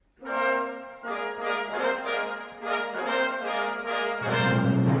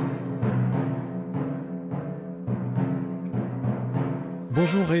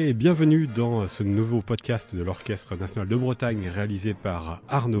Bonjour et bienvenue dans ce nouveau podcast de l'Orchestre National de Bretagne réalisé par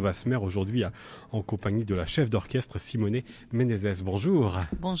Arnaud Vasmer, aujourd'hui en compagnie de la chef d'orchestre Simone Menezes. Bonjour.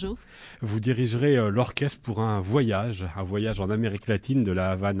 Bonjour. Vous dirigerez l'orchestre pour un voyage en Amérique latine, de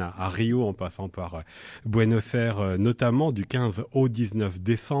la Havane à Rio en passant par Buenos Aires, notamment du 15 au 19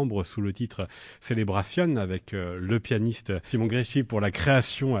 décembre sous le titre Célébration avec le pianiste Simon Greschi pour la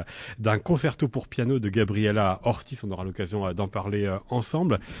création d'un concerto pour piano de Gabriela Ortiz. On aura l'occasion d'en parler ensemble,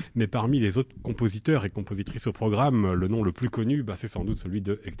 mais parmi les autres compositeurs et compositrices au programme, le nom le plus connu, c'est sans doute celui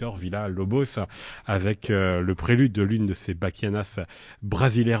de Héctor Villa-Lobos, avec le prélude de l'une de ses bachianas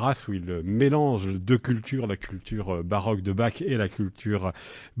brasileiras, où il mélange deux cultures, la culture baroque de Bach et la culture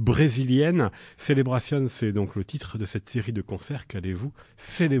brésilienne. Célébration, c'est donc le titre de cette série de concerts. Qu'allez-vous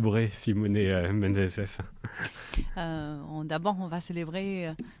célébrer, Simone Menezes? D'abord, on va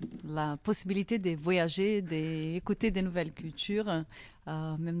célébrer la possibilité de voyager, d'écouter des nouvelles cultures.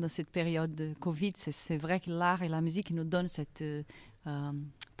 Même dans cette période de Covid, c'est vrai que l'art et la musique nous donnent cette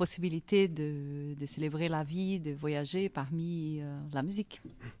possibilité de célébrer la vie, de voyager parmi la musique.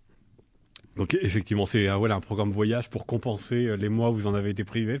 Donc effectivement, c'est un programme voyage pour compenser les mois où vous en avez été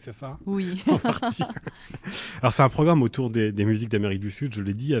privé, c'est ça? Oui. En partie. Alors c'est un programme autour des musiques d'Amérique du Sud, je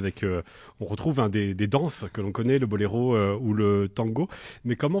l'ai dit, avec on retrouve des danses que l'on connaît, le boléro ou le tango.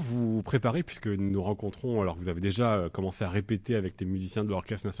 Mais comment vous préparez, puisque nous nous rencontrons, alors vous avez déjà commencé à répéter avec les musiciens de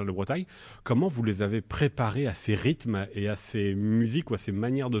l'Orchestre National de Bretagne, comment vous les avez préparés à ces rythmes et à ces musiques ou à ces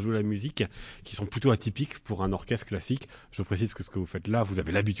manières de jouer la musique qui sont plutôt atypiques pour un orchestre classique? Je précise que ce que vous faites là, vous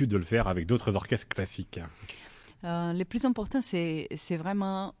avez l'habitude de le faire avec d'autres orchestres classiques. Le plus important, c'est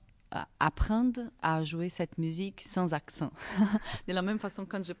vraiment apprendre à jouer cette musique sans accent. De la même façon,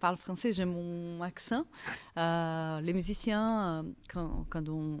 quand je parle français, j'ai mon accent. Les musiciens, quand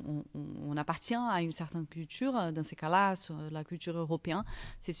on appartient à une certaine culture, dans ces cas-là, sur la culture européenne,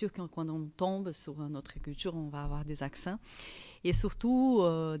 c'est sûr que quand on tombe sur notre culture, on va avoir des accents. Et surtout,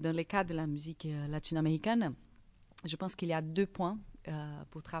 dans les cas de la musique latino-américaine, je pense qu'il y a 2 points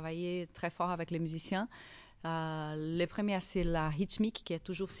pour travailler très fort avec les musiciens. Le premier, c'est la rythmique qui est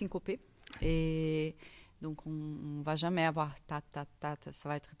toujours syncopée. Et donc, on ne va jamais avoir ta, ça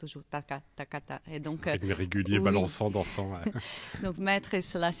va être toujours ta, ta, ta, ta. Et donc, rythme régulier, oui. Balançant, dansant. Ouais. Donc, mettre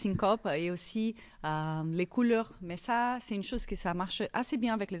la syncope et aussi les couleurs. Mais ça, c'est une chose que ça marche assez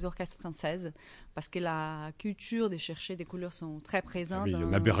bien avec les orchestres françaises parce que la culture de chercher des couleurs sont très présentes. Oui, il y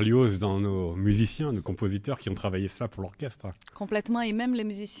en a Berlioz dans nos musiciens, nos compositeurs qui ont travaillé cela pour l'orchestre. Complètement, et même les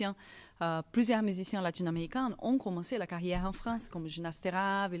musiciens. Plusieurs musiciens latino-américains ont commencé la carrière en France, comme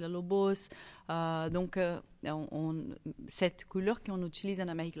Ginastera, Villa-Lobos. Donc, cette couleur qu'on utilise en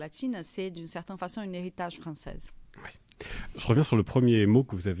Amérique latine, c'est d'une certaine façon un héritage français. Oui. Je reviens sur le premier mot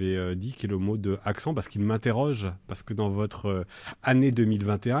que vous avez dit, qui est le mot de accent, parce qu'il m'interroge, parce que dans votre année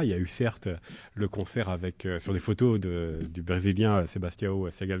 2021, il y a eu certes le concert avec sur des photos du Brésilien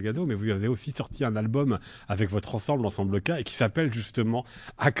Sebastião Salgado, mais vous avez aussi sorti un album avec votre ensemble K, et qui s'appelle justement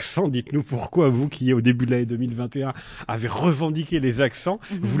Accent. Dites-nous pourquoi vous, qui au début de l'année 2021 avez revendiqué les accents,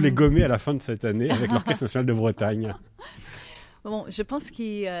 vous les gommez à la fin de cette année avec l'Orchestre National de Bretagne. Bon, je pense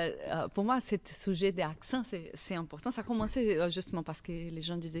que pour moi, ce sujet d'accent, c'est important. Ça a commencé justement parce que les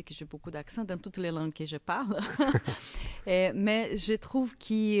gens disaient que j'ai beaucoup d'accent dans toutes les langues que je parle. Mais je trouve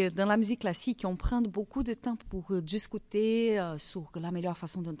que dans la musique classique, on prend beaucoup de temps pour discuter sur la meilleure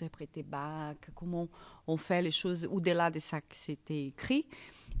façon d'interpréter Bach, comment on fait les choses au-delà de ça qui s'était écrit.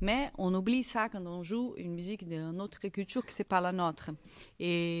 Mais on oublie ça quand on joue une musique d'une autre culture que ce n'est pas la nôtre.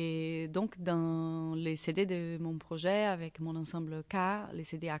 Et donc, dans les CD de mon projet, avec mon ensemble K, les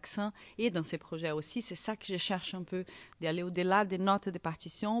CD Accent, et dans ces projets aussi, c'est ça que je cherche un peu, d'aller au-delà des notes de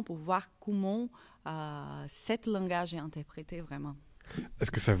partition pour voir comment cet langage est interprété vraiment.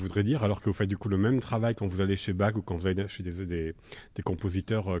 Est-ce que ça voudrait dire, alors que vous faites du coup le même travail quand vous allez chez Bach ou quand vous allez chez des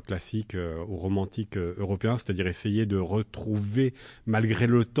compositeurs classiques ou romantiques européens, c'est-à-dire essayer de retrouver, malgré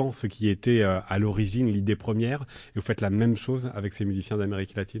le temps, ce qui était à l'origine l'idée première, et vous faites la même chose avec ces musiciens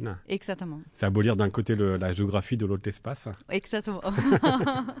d'Amérique latine? Exactement. C'est abolir d'un côté la géographie, de l'autre l'espace? Exactement.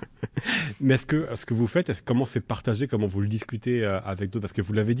 Mais ce que vous faites, comment c'est partagé, comment vous le discutez avec d'autres? Parce que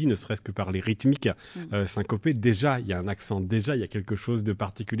vous l'avez dit, ne serait-ce que par les rythmiques syncopées, déjà il y a un accent, déjà il y a quelque chose de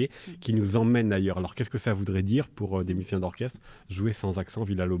particulier qui nous emmène ailleurs. Alors qu'est-ce que ça voudrait dire pour des musiciens d'orchestre, jouer sans accent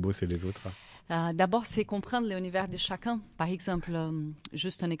Villa-Lobos et les autres? D'abord, c'est comprendre l'univers de chacun. Par exemple,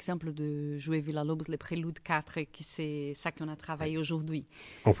 juste un exemple de jouer Villa-Lobos, le prélude 4, qui c'est ça qu'on a travaillé aujourd'hui.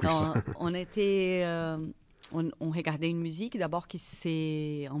 En plus. On était... on regardait une musique d'abord qui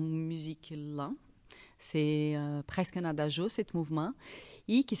c'est en musique lente. C'est presque un adagio, ce mouvement,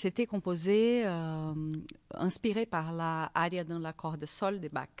 et qui s'était composé, inspiré par la aria dans la corde sol de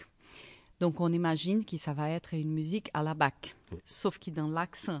Bach. Donc, on imagine que ça va être une musique à la Bach. Sauf que dans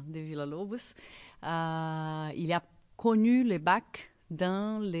l'accent de Villa-Lobos, il a connu le Bach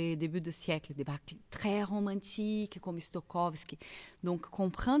dans les débuts du siècle, des Bach très romantiques comme Stokowski. Donc,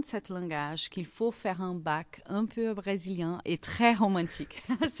 comprendre ce langage, qu'il faut faire un Bach un peu brésilien et très romantique.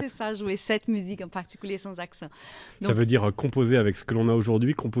 C'est ça, jouer cette musique en particulier sans accent. Donc, ça veut dire composer avec ce que l'on a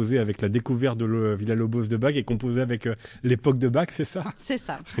aujourd'hui, composer avec la découverte de Villa-Lobos de Bach et composer avec l'époque de Bach, c'est ça? C'est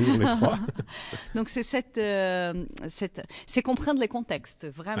ça. Réunir les trois. Donc, c'est comprendre les contextes,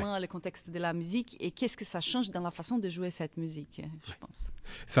 vraiment le contexte de la musique et qu'est-ce que ça change dans la façon de jouer cette musique, je pense.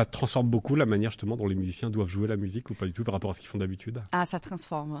 Ça transforme beaucoup la manière justement dont les musiciens doivent jouer la musique ou pas du tout par rapport à ce qu'ils font d'habitude? Ah, ça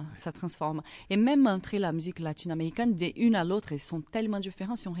transforme. Et même entre la musique latino-américaine, d'une à l'autre, ils sont tellement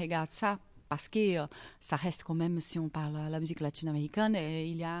différents si on regarde ça. Parce que ça reste quand même, si on parle de la musique latino-américaine,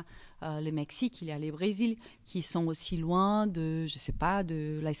 il y a le Mexique, il y a le Brésil, qui sont aussi loin de, je sais pas,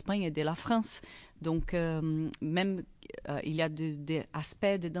 de l'Espagne et de la France. Donc, même, il y a des aspects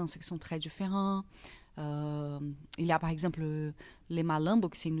de danse qui sont très différents. Il y a par exemple les malambos,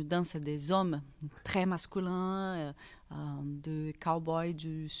 qui c'est une danse des hommes très masculins, de cowboys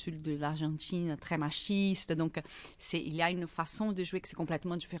du sud de l'Argentine, très machiste. Donc, il y a une façon de jouer qui c'est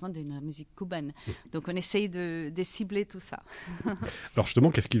complètement différente de la musique cubaine. Donc, on essaye de cibler tout ça. Alors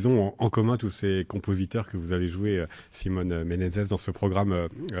justement, qu'est-ce qu'ils ont en commun, tous ces compositeurs que vous allez jouer, Simone Menezes, dans ce programme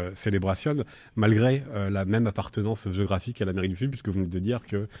Célébration, malgré la même appartenance géographique à l'Amérique du Sud, puisque vous venez de dire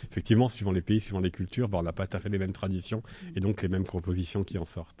que, effectivement, suivant les pays, suivant les cultures, on n'a pas tout à fait les mêmes traditions et donc les mêmes compositions qui en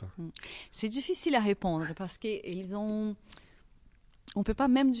sortent. C'est difficile à répondre parce qu'ils ont... On ne peut pas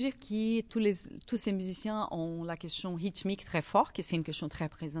même dire que tous ces musiciens ont la question rythmique très forte, que c'est une question très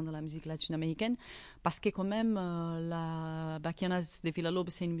présente dans la musique latino-américaine, parce que quand même, la Bachianas de Villa-Lobos,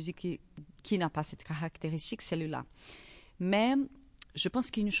 c'est une musique qui n'a pas cette caractéristique, celle-là. Mais je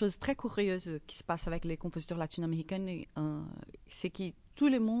pense qu'il y a une chose très curieuse qui se passe avec les compositeurs latino-américains, c'est que tout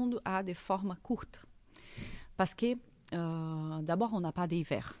le monde a des formes courtes. Parce que d'abord, on n'a pas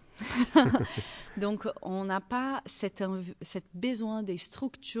d'hiver. Donc, on n'a pas cette besoin de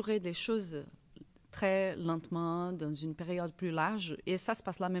structurer des choses très lentement, dans une période plus large. Et ça se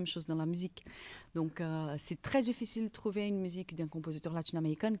passe la même chose dans la musique. Donc, c'est très difficile de trouver une musique d'un compositeur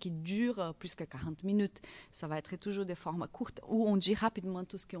latino-américain qui dure plus que 40 minutes. Ça va être toujours des formats courtes où on dit rapidement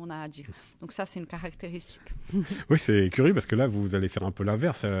tout ce qu'on a à dire. Donc, ça, c'est une caractéristique. Oui, c'est curieux parce que là, vous allez faire un peu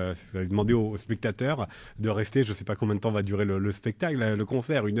l'inverse. Vous allez demander aux spectateurs de rester, je ne sais pas combien de temps va durer le spectacle, le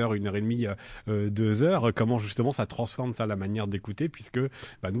concert, 1 heure, 1 heure et demie, 2 heures. Comment justement ça transforme ça, la manière d'écouter, puisque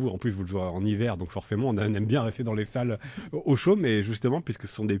nous, en plus, vous le jouez en hiver, donc forcément, on aime bien rester dans les salles au chaud, mais justement, puisque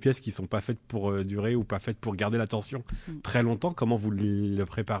ce sont des pièces qui ne sont pas faites pour durer ou pas faites pour garder l'attention très longtemps, comment vous le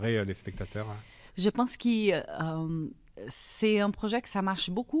préparez, les spectateurs? Je pense que c'est un projet que ça marche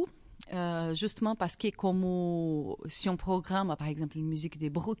beaucoup. Justement parce que si on programme par exemple une musique de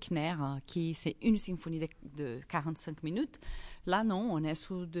Bruckner, qui c'est une symphonie de 45 minutes, là non, on est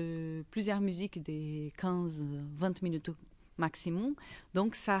sur plusieurs musiques de 15-20 minutes maximum,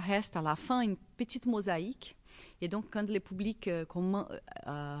 donc ça reste à la fin une petite mosaïque. Et donc, quand le public commence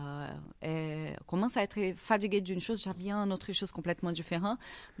à être fatigué d'une chose, ça vient une autre chose complètement différente.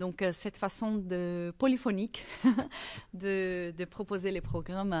 Donc, cette façon polyphonique de proposer les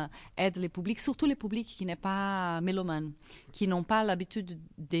programmes aide le public, surtout le public qui n'est pas mélomane, qui n'ont pas l'habitude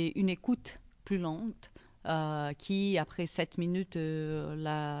d'une écoute plus lente. Qui, après 7 minutes,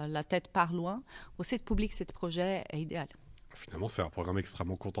 la tête part loin. Pour ce public, ce projet est idéal. Finalement, c'est un programme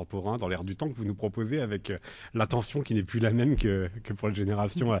extrêmement contemporain dans l'air du temps que vous nous proposez avec l'attention qui n'est plus la même que pour les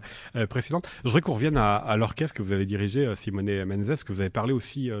générations précédentes. Je voudrais qu'on revienne à l'orchestre que vous avez dirigé, Simone Menezes, que vous avez parlé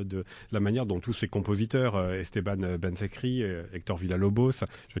aussi de la manière dont tous ces compositeurs, Esteban Bensekri, Hector Villa-Lobos,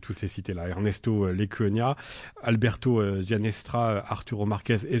 je vais tous les citer là, Ernesto Lecuona, Alberto Gianestra, Arturo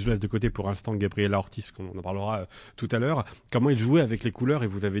Marquez, et je laisse de côté pour l'instant Gabriela Ortiz, qu'on en parlera tout à l'heure, comment ils jouaient avec les couleurs, et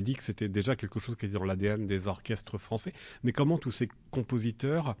vous avez dit que c'était déjà quelque chose qui était dans l'ADN des orchestres français, mais comment tous ces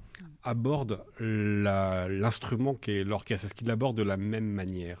compositeurs abordent l'instrument qu'est l'orchestre? Est-ce qu'ils l'abordent de la même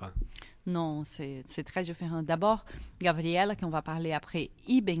manière? Non, c'est très différent. D'abord, Gabriela, qu'on va parler après,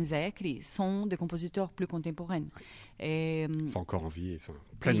 et Bensekri sont des compositeurs plus contemporains. Ils sont encore en vie, ils sont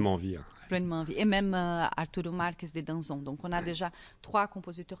pleinement en vie. Hein. Pleinement en vie. Et même Arturo Marquez de Danzon. Donc, on a déjà 3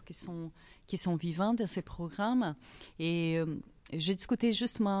 compositeurs qui sont vivants dans ces programmes. Et j'ai discuté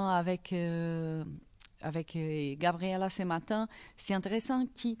justement avec Gabriela ce matin. C'est intéressant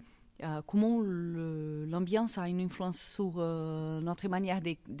comment l'ambiance a une influence sur notre manière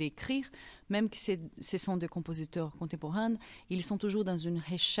d'écrire, même que ce sont des compositeurs contemporains, ils sont toujours dans une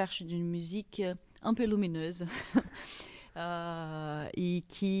recherche d'une musique un peu lumineuse et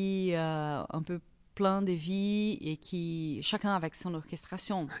qui un peu plein de vie et qui chacun avec son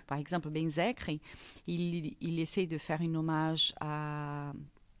orchestration. Par exemple, Benzecri, il essaie de faire un hommage à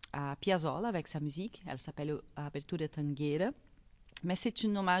Piazzolla avec sa musique. Elle s'appelle Abertura Tanguera, mais c'est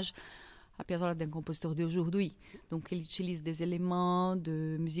un hommage à Piazzolla d'un compositeur d'aujourd'hui. Donc, il utilise des éléments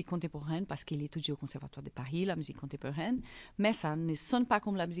de musique contemporaine parce qu'il étudie au Conservatoire de Paris, la musique contemporaine, mais ça ne sonne pas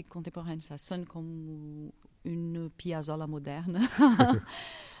comme la musique contemporaine, ça sonne comme une Piazzolla moderne.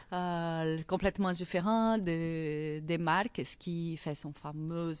 Complètement différent des Marques, qui fait son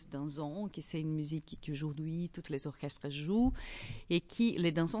fameuse danson, qui c'est une musique qu'aujourd'hui tous les orchestres jouent, et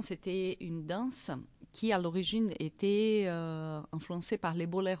les dansons c'était une danse qui à l'origine était influencée par les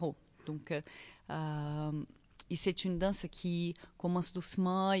boléros. Donc et c'est une danse qui commence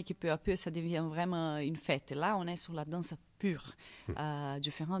doucement et qui peu à peu ça devient vraiment une fête. Là on est sur la danse pure,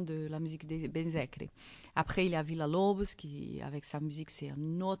 différente de la musique de Benzecri. Après, il y a Villa-Lobos, qui, avec sa musique, c'est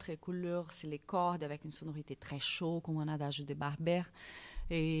une autre couleur, c'est les cordes avec une sonorité très chaude, comme un adage de Barber,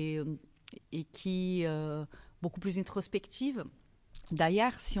 et qui beaucoup plus introspective.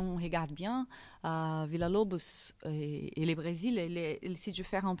 D'ailleurs, si on regarde bien, Villa-Lobos et le Brésil, ils essaient de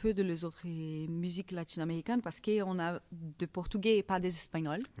faire un peu de les autres musiques latino-américaines parce qu'on a de portugais et pas des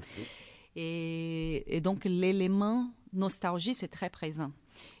espagnols. Et donc, l'élément nostalgie, c'est très présent.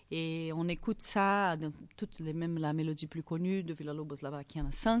 Et on écoute ça dans même la mélodie plus connue de Villa-Lobos là-bas, qui en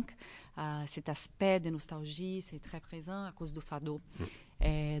a 5. Cet aspect de nostalgie, c'est très présent à cause du fado.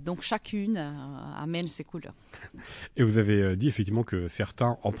 Et donc chacune amène ses couleurs. Et vous avez dit effectivement que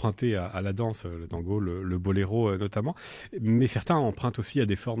certains empruntaient à la danse, le tango, le boléro notamment, mais certains empruntent aussi à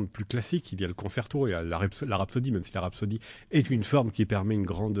des formes plus classiques. Il y a le concerto et la rhapsodie, même si la rhapsodie est une forme qui permet une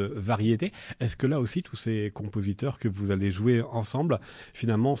grande variété. Est-ce que là aussi, tous ces compositeurs que vous allez jouer ensemble,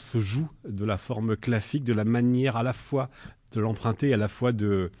 finalement, se jouent de la forme classique, de la manière à la fois de l'emprunter et à la fois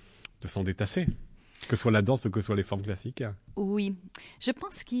de s'en détacher, que ce soit la danse ou que ce soit les formes classiques? Oui, je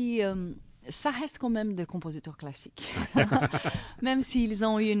pense que ça reste quand même des compositeurs classiques, même s'ils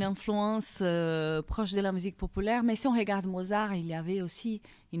ont eu une influence proche de la musique populaire. Mais si on regarde Mozart, il y avait aussi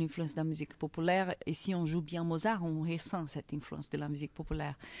une influence de la musique populaire. Et si on joue bien Mozart, on ressent cette influence de la musique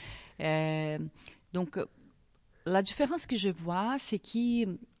populaire. Donc, la différence que je vois, c'est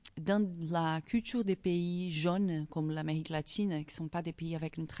que dans la culture des pays jeunes comme l'Amérique latine, qui ne sont pas des pays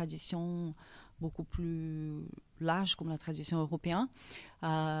avec une tradition beaucoup plus large comme la tradition européenne,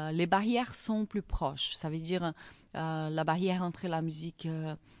 les barrières sont plus proches. Ça veut dire la barrière entre la musique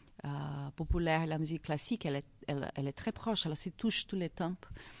populaire et la musique classique, elle est très proche, elle se touche tous les temps.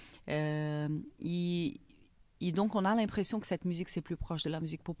 Et donc, on a l'impression que cette musique, c'est plus proche de la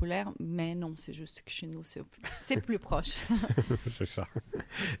musique populaire, mais non, c'est juste que chez nous, c'est plus proche. C'est ça.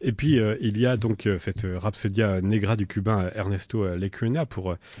 Et puis, il y a donc cette Rhapsodia Negra du cubain Ernesto Lecuona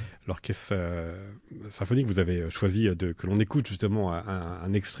pour l'orchestre symphonique. Vous avez choisi que l'on écoute justement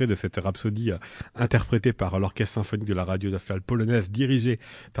un extrait de cette rhapsodie interprétée par l'orchestre symphonique de la radio nationale polonaise, dirigé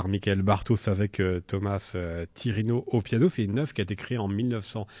par Michael Bartos avec Thomas Tirino au piano. C'est une œuvre qui a été créée en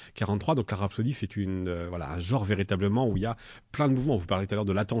 1943. Donc la rhapsodie, c'est un genre véritablement où il y a plein de mouvements. Vous parlez tout à l'heure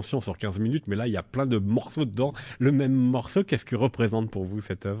de l'attention sur 15 minutes, mais là, il y a plein de morceaux dedans. Le même morceau, qu'est-ce que représente pour vous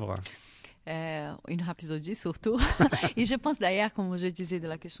cette œuvre? Une rhapsodie surtout. Et je pense d'ailleurs, comme je disais, de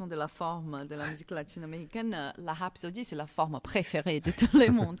la question de la forme de la musique latino-américaine, la rhapsodie, c'est la forme préférée de tout le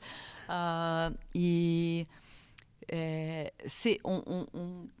monde.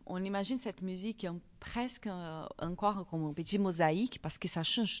 On imagine cette musique presque encore comme un petit mosaïque parce que ça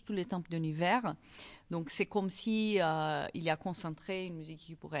change tous les temps d'univers. Donc c'est comme si il y a concentré une musique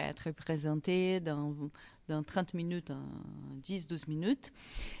qui pourrait être représentée dans 30 minutes, 10-12 minutes.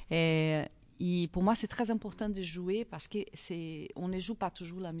 Et pour moi, c'est très important de jouer parce on ne joue pas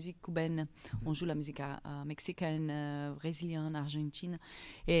toujours la musique cubaine. On joue la musique mexicaine, brésilienne, argentine.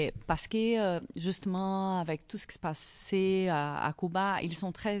 Et parce que, justement, avec tout ce qui se passait à Cuba, ils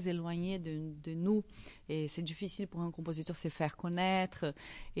sont très éloignés de nous. Et c'est difficile pour un compositeur de se faire connaître.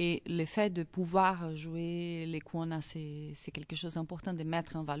 Et le fait de pouvoir jouer les cubanas, c'est quelque chose d'important de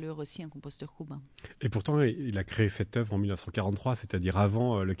mettre en valeur aussi un compositeur cubain. Et pourtant, il a créé cette œuvre en 1943, c'est-à-dire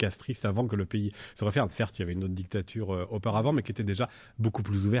avant le castrice, avant que le pays se referme. Certes, il y avait une autre dictature auparavant, mais qui était déjà beaucoup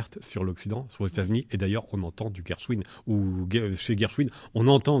plus ouverte sur l'Occident, sur les États-Unis. Et d'ailleurs, on entend du Gershwin, ou chez Gershwin, on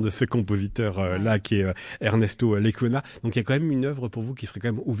entend de ce compositeur-là qui est Ernesto Lecuona. Donc il y a quand même une œuvre pour vous qui serait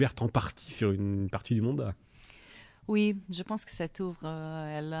quand même ouverte en partie sur une partie du monde. Oui, je pense que cette œuvre,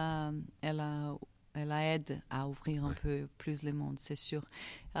 elle aide à ouvrir un Ouais. peu plus le monde, c'est sûr.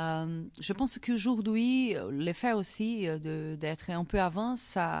 Je pense qu'aujourd'hui, l'effet aussi d'être un peu avant,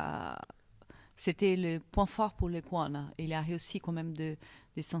 c'était le point fort pour le Kwana. Il a réussi quand même de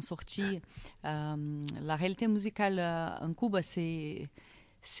s'en sortir. La réalité musicale en Cuba,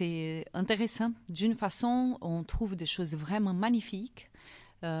 c'est intéressant. D'une façon, on trouve des choses vraiment magnifiques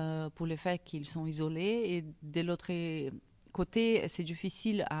pour le fait qu'ils sont isolés. Et de l'autre côté, c'est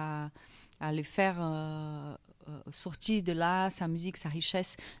difficile à les faire sortir de là, sa musique, sa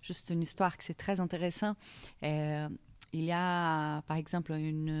richesse. Juste une histoire que c'est très intéressant. Euh, il y a, par exemple,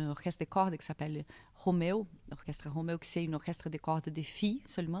 une orchestre de cordes qui s'appelle Romeo, l'orchestre Romeo, qui c'est une orchestre de cordes des filles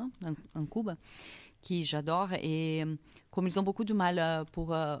seulement en Cuba, qui j'adore. Et comme ils ont beaucoup de mal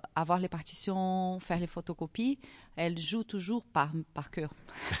pour avoir les partitions, faire les photocopies, elles jouent toujours par cœur.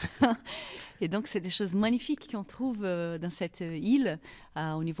 Et donc, c'est des choses magnifiques qu'on trouve dans cette île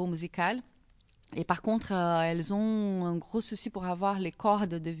au niveau musical. Et par contre, elles ont un gros souci pour avoir les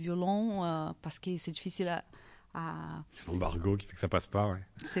cordes de violon parce que c'est difficile à... L'embargo qui fait que ça passe pas, ouais.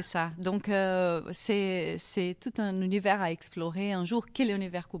 C'est ça. Donc, c'est tout un univers à explorer un jour. Quel est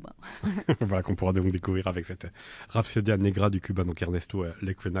l'univers cubain? Voilà, qu'on pourra donc découvrir avec cette Rhapsodia Negra du Cuba, donc Ernesto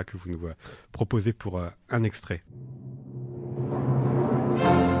Lecuena, que vous nous proposez pour un extrait.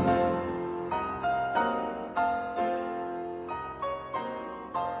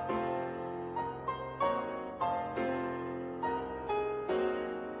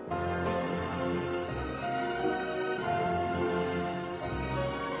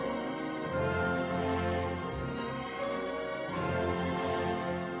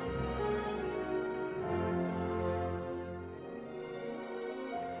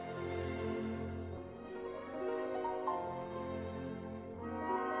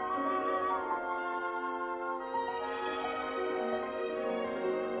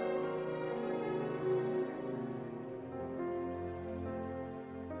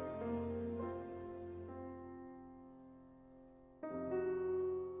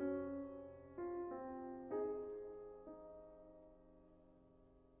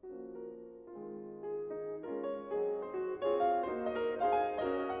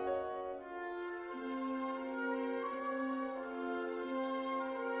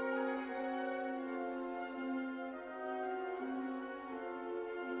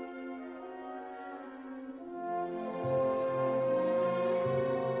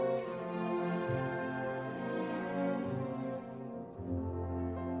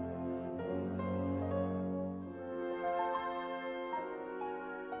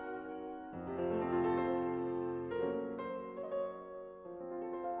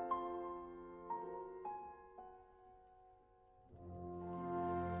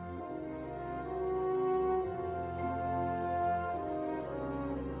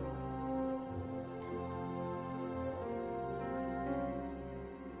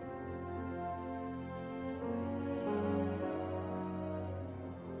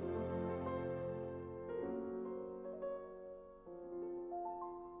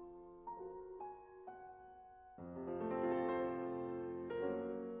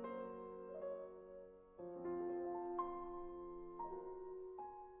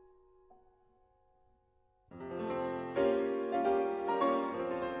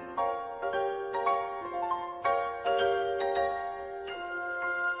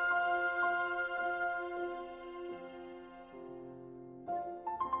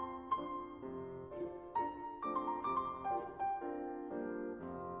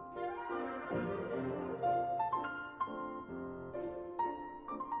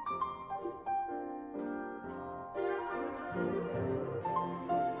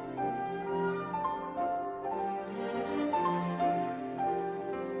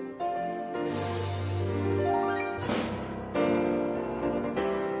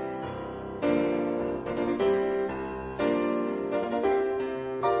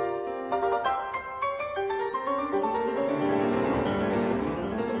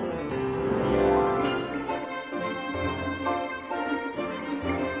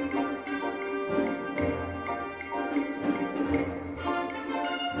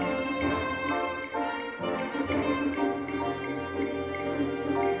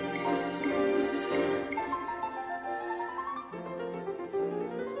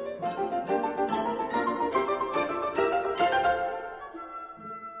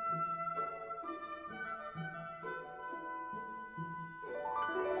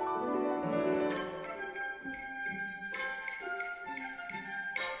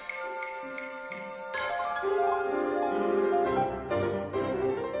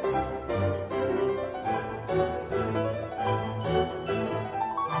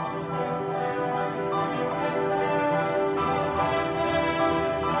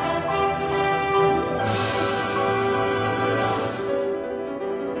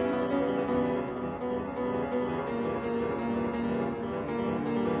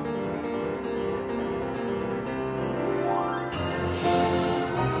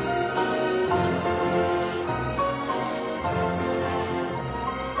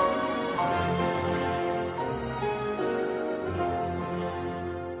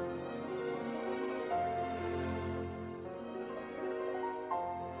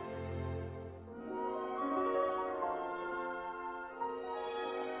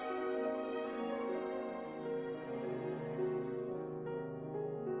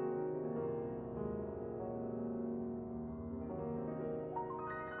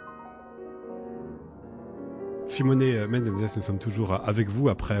 Simone Menendez, nous sommes toujours avec vous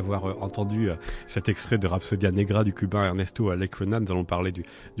après avoir entendu cet extrait de Rhapsodia Negra du cubain Ernesto Lecrona. Nous allons parler du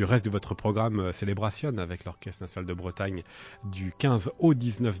reste de votre programme Célébration avec l'Orchestre National de Bretagne du 15 au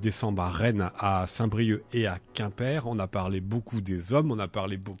 19 décembre à Rennes, à Saint-Brieuc et à Quimper. On a parlé beaucoup des hommes, on a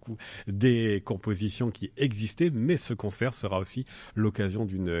parlé beaucoup des compositions qui existaient, mais ce concert sera aussi l'occasion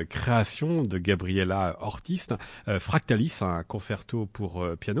d'une création de Gabriela Ortiz, Fractalis, un concerto pour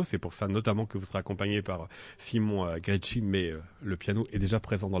piano. C'est pour ça notamment que vous serez accompagné par Simon Grecci, mais le piano est déjà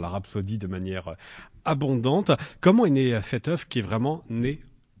présent dans la Rhapsodie de manière abondante. Comment est née cette œuvre qui est vraiment née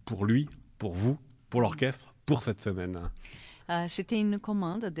pour lui, pour vous, pour l'orchestre, pour cette semaine? C'était une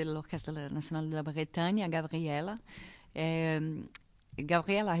commande de l'Orchestre national de la Bretagne à Gabriela.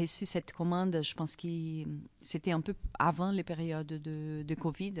 Gabriel a reçu cette commande, je pense que c'était un peu avant les périodes de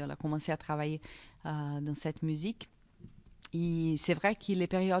Covid. Elle a commencé à travailler dans cette musique. Et c'est vrai que les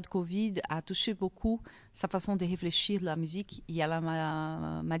périodes Covid a touché beaucoup sa façon de réfléchir la musique. Et elle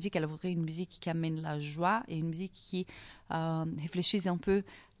m'a dit qu'elle voudrait une musique qui amène la joie et une musique qui réfléchisse un peu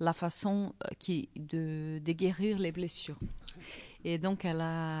la façon de guérir les blessures. Et donc, elle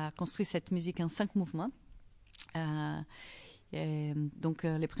a construit cette musique en 5 mouvements. Donc,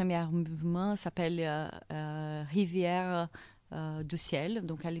 les premiers mouvements s'appellent Rivière du ciel.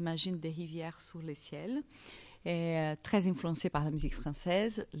 Donc, elle imagine des rivières sur le ciel. Et très influencé par la musique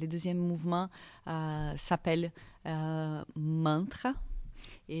française. Le deuxième mouvement s'appelle Mantra.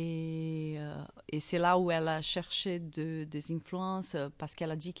 Et c'est là où elle a cherché des influences, parce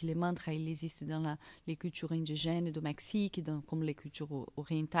qu'elle a dit que les mantras, il existe dans les cultures indigènes du Mexique, comme les cultures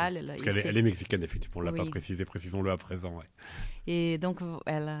orientales. Parce qu'elle est mexicaine, effectivement, on ne l'a pas Oui. précisé, précisons-le à présent. Ouais. Et donc,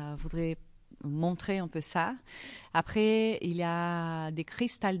 elle voudrait montrer un peu ça. Après, il y a des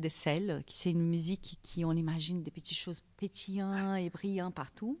cristals de sel, qui c'est une musique qui on imagine des petites choses pétillantes et brillantes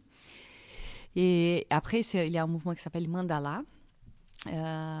partout. Et après, il y a un mouvement qui s'appelle mandala.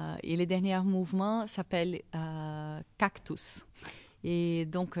 Et le dernier mouvement s'appelle cactus. Et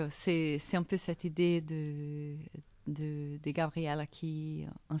donc, c'est un peu cette idée de Gabriela qui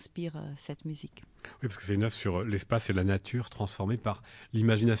inspire cette musique. Oui, parce que c'est une œuvre sur l'espace et la nature transformée par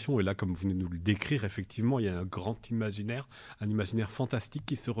l'imagination. Et là, comme vous venez de nous le décrire, effectivement, il y a un grand imaginaire, un imaginaire fantastique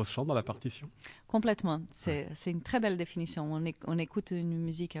qui se ressent dans la partition. Complètement. C'est une très belle définition. On écoute une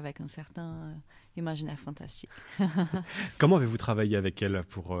musique avec un certain imaginaire fantastique. Comment avez-vous travaillé avec elle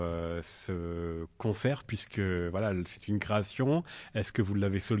pour ce concert, puisque voilà, c'est une création? Est-ce que vous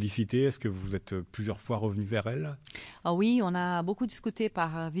l'avez sollicitée? Est-ce que vous êtes plusieurs fois revenu vers elle? Ah oui, on a beaucoup discuté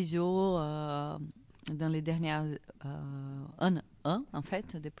par visio dans les dernières en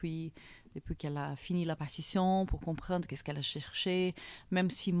fait, depuis qu'elle a fini la partition, pour comprendre qu'est-ce qu'elle a cherché. Même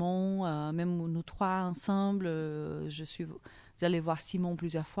Simon, même nous trois ensemble, je suis allée voir Simon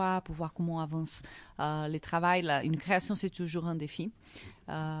plusieurs fois pour voir comment avance le travail. Une création, c'est toujours un défi.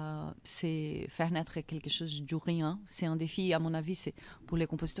 C'est faire naître quelque chose du rien. C'est un défi, à mon avis, pour les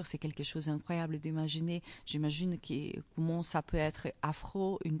compositeurs, c'est quelque chose d'incroyable d'imaginer. J'imagine comment ça peut être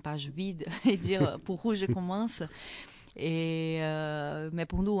afro, une page vide, et dire pour où je commence. Mais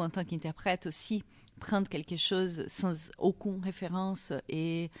pour nous, en tant qu'interprète aussi, prendre quelque chose sans aucune référence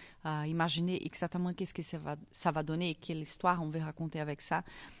et imaginer exactement qu'est-ce que ça va donner et quelle histoire on veut raconter avec ça,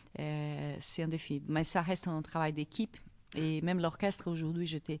 c'est un défi. Mais ça reste un travail d'équipe. Et même l'orchestre, aujourd'hui,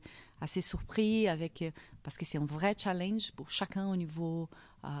 j'étais assez surpris parce que c'est un vrai challenge pour chacun au niveau...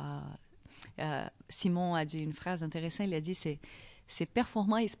 Simon a dit une phrase intéressante, il a dit c'est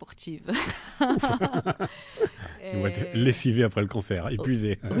performant et sportif. On va être lessivé après le concert,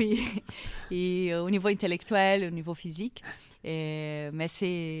 épuisé. Oui, et au niveau intellectuel, au niveau physique. Mais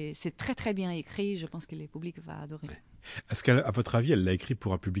c'est très très bien écrit, je pense que le public va adorer. Ouais. Est-ce qu'à votre avis, elle l'a écrit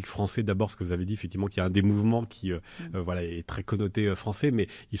pour un public français d'abord, parce que vous avez dit effectivement qu'il y a un des mouvements qui voilà, est très connoté français, mais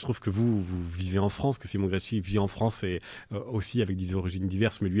il se trouve que vous vivez en France, que Simon Grecci vit en France et aussi avec des origines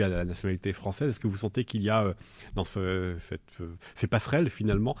diverses, mais lui a la nationalité française. Est-ce que vous sentez qu'il y a dans ces passerelles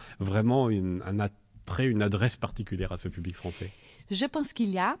finalement vraiment un attrait, une adresse particulière à ce public français? Je pense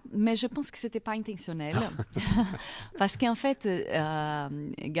qu'il y a, mais je pense que ce n'était pas intentionnel. Parce qu'en fait,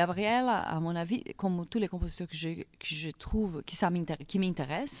 Gabriel, à mon avis, comme tous les compositeurs que je trouve qui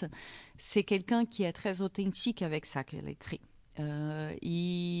m'intéressent, c'est quelqu'un qui est très authentique avec ça qu'elle écrit.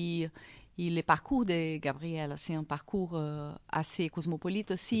 Le parcours de Gabrielle, c'est un parcours assez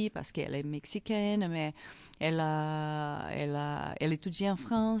cosmopolite aussi, parce qu'elle est mexicaine, mais elle étudie en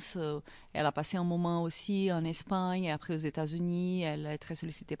France, elle a passé un moment aussi en Espagne, après aux États-Unis, elle est très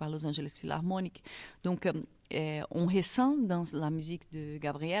sollicitée par Los Angeles Philharmonic. Donc, on ressent dans la musique de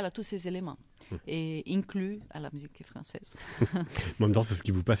Gabrielle tous ces éléments. et inclus à la musique française. En même temps, c'est ce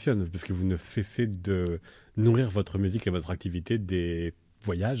qui vous passionne, parce que vous ne cessez de nourrir votre musique et votre activité des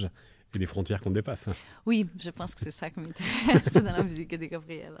voyages et des frontières qu'on dépasse. Oui, je pense que c'est ça qui m'intéresse dans la musique de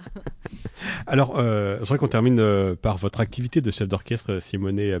Gabriel. Alors, je voudrais qu'on termine par votre activité de chef d'orchestre,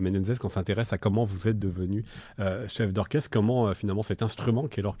 Simone Menendez, qu'on s'intéresse à comment vous êtes devenu chef d'orchestre, comment finalement cet instrument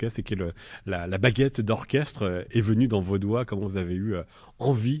qu'est l'orchestre et qui est la baguette d'orchestre est venu dans vos doigts, comment vous avez eu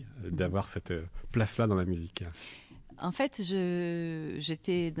envie d'avoir cette place-là dans la musique. En fait,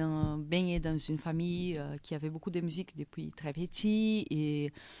 j'étais baignée dans une famille qui avait beaucoup de musique depuis très petit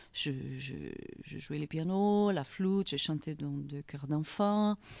et je jouais le piano, la flûte, je chantais dans des chœurs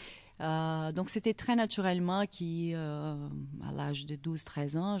d'enfants. Donc c'était très naturellement à l'âge de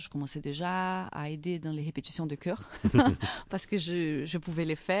 12-13 ans, je commençais déjà à aider dans les répétitions de chœur parce que je pouvais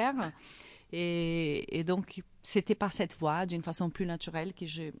les faire. Et donc c'était par cette voie, d'une façon plus naturelle, que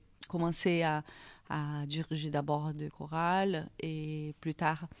j'ai commencé à diriger d'abord de chorales et plus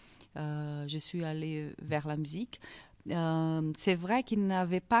tard, je suis allée vers la musique. C'est vrai qu'il n'y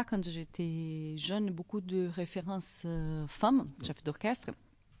avait pas, quand j'étais jeune, beaucoup de références femmes, chefs d'orchestre.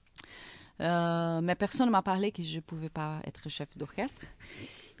 Mais personne ne m'a parlé que je ne pouvais pas être chef d'orchestre.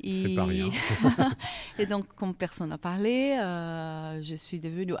 C'est pas rien. Et donc, comme personne n'a parlé, je suis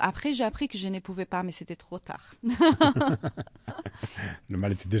devenue... Après, j'ai appris que je ne pouvais pas, mais c'était trop tard. Le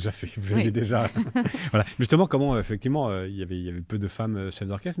mal était déjà fait. Vous aviez déjà... Voilà. Justement, comment, effectivement, il y avait peu de femmes chefs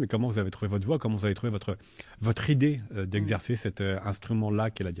d'orchestre, mais comment vous avez trouvé votre voix, comment vous avez trouvé votre idée d'exercer cet instrument-là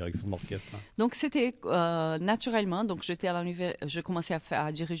qu'est la direction d'orchestre? Donc, c'était naturellement. Donc, je commençais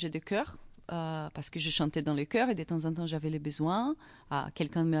à diriger des chœurs. Parce que je chantais dans les chœurs et de temps en temps j'avais les besoins.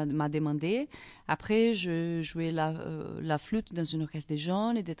 Quelqu'un m'a demandé. Après, je jouais la flûte dans une orchestre des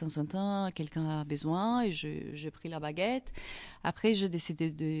jeunes et de temps en temps quelqu'un a besoin et j'ai pris la baguette. Après, j'ai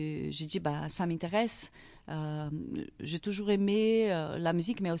dit bah ça m'intéresse. J'ai toujours aimé la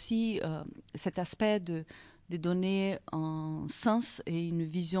musique, mais aussi cet aspect de donner un sens et une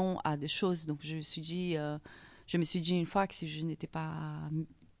vision à des choses. Donc je me suis dit une fois que si je n'étais pas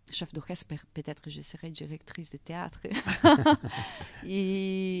chef d'orchestre, peut-être je serais directrice de théâtre.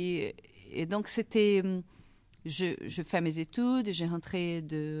 et donc, je fais mes études, j'ai rentré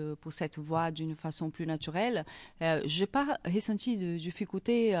pour cette voie d'une façon plus naturelle. Je n'ai pas ressenti de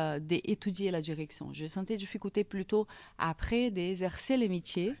difficulté d'étudier la direction. J'ai senti difficulté plutôt après d'exercer le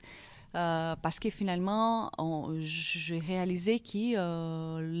métier. Parce que finalement, j'ai réalisé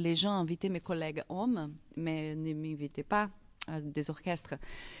que les gens invitaient mes collègues hommes, mais ne m'invitaient pas à des orchestres.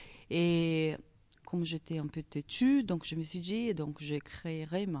 Et comme j'étais un peu têtue, donc je me suis dit, donc je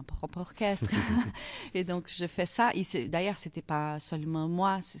créerai mon propre orchestre. Et donc je fais ça. D'ailleurs, c'était pas seulement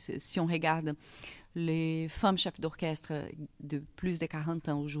moi. Si on regarde les femmes chefs d'orchestre de plus de 40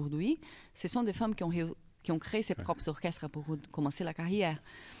 ans aujourd'hui, ce sont des femmes qui ont créé ses propres orchestres pour commencer la carrière.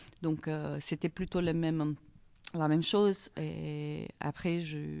 Donc c'était plutôt la même chose. Et après,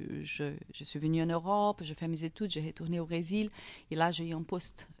 je suis venue en Europe, j'ai fait mes études, j'ai retourné au Brésil. Et là, j'ai eu un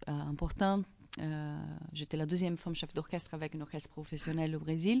poste important. J'étais la deuxième femme chef d'orchestre avec un orchestre professionnel au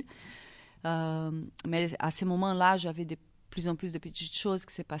Brésil. Mais à ce moment-là, j'avais de plus en plus de petites choses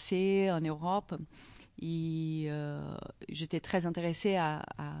qui s'est passées en Europe. Et j'étais très intéressée à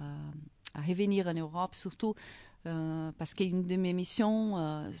revenir en Europe, surtout parce qu'une de mes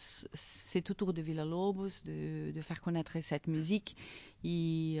missions, c'est autour de Villa-Lobos, de faire connaître cette musique.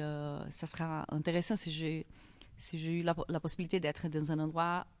 Et ça sera intéressant si j'ai eu la possibilité d'être dans un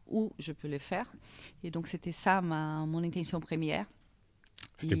endroit où je peux le faire. Et donc, c'était ça mon intention première.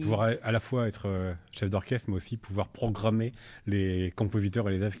 C'était pouvoir à la fois être chef d'orchestre, mais aussi pouvoir programmer les compositeurs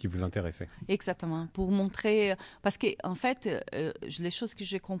et les œuvres qui vous intéressaient. Exactement, pour montrer... Parce qu'en fait, les choses que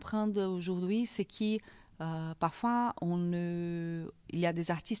je comprends aujourd'hui, c'est que parfois, il y a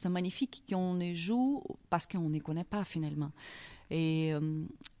des artistes magnifiques qu'on ne joue parce qu'on ne les connaît pas finalement. Et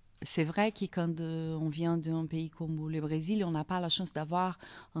c'est vrai que quand on vient d'un pays comme le Brésil, on n'a pas la chance d'avoir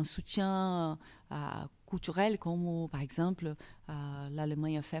un soutien culturel comme, par exemple,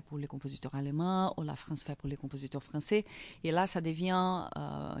 l'Allemagne a fait pour les compositeurs allemands ou la France fait pour les compositeurs français. Et là, ça devient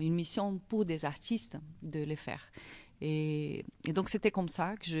une mission pour des artistes de les faire. Et donc, c'était comme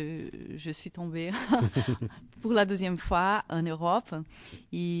ça que je suis tombée pour la deuxième fois en Europe.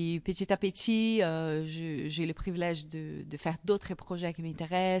 Et petit à petit, j'ai eu le privilège de faire d'autres projets qui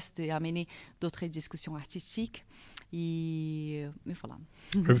m'intéressent, d'amener d'autres discussions artistiques. Et voilà.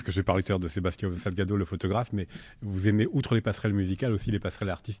 Oui, parce que j'ai parlé tout à l'heure de Sébastien Salgado, le photographe, mais vous aimez, outre les passerelles musicales, aussi les passerelles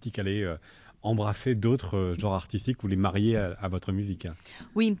artistiques, aller embrasser d'autres genres artistiques ou les marier à votre musique.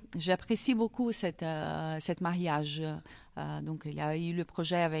 Oui, j'apprécie beaucoup cette mariage. Donc, il y a eu le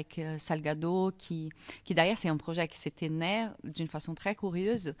projet avec Salgado, qui d'ailleurs, c'est un projet qui s'était né d'une façon très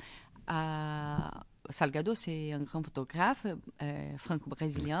curieuse. Salgado, c'est un grand photographe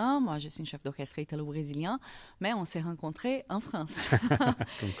franco-brésilien. Moi, je suis une chef d'orchestre italo-brésilien. Mais on s'est rencontrés en France.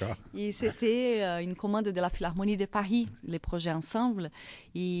 Et c'était une commande de la Philharmonie de Paris, les projets ensemble.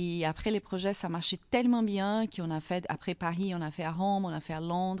 Et après, les projets, ça marchait tellement bien qu'on a fait, après Paris, on a fait à Rome, on a fait à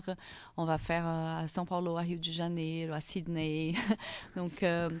Londres, on va faire à São Paulo, à Rio de Janeiro, à Sydney. Donc,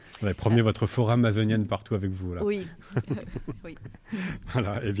 vous avez promené votre forêt amazonienne partout avec vous, là. Oui. Oui.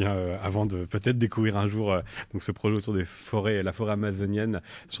 Voilà, eh bien, avant de peut-être découvrir un jour donc ce projet autour des forêts, la forêt amazonienne,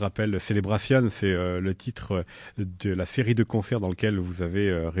 je rappelle, Célébration, c'est le titre de la série de concerts dans lequel vous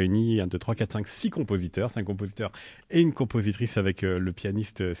avez réuni 1, 2, 3, 4, 5, 6 compositeurs, 5 compositeurs et une compositrice avec le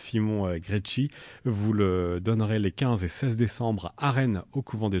pianiste Simon Grecci. Vous le donnerez les 15 et 16 décembre à Rennes au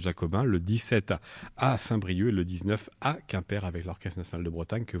Couvent des Jacobins, le 17 à Saint-Brieuc et le 19 à Quimper avec l'Orchestre national de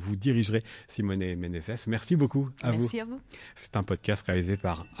Bretagne que vous dirigerez, Simone Menezes. Merci beaucoup à vous. Merci à vous. C'est un podcast réalisé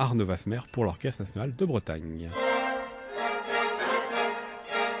par Arnaud Vasmer pour l'Orchestre national de Bretagne.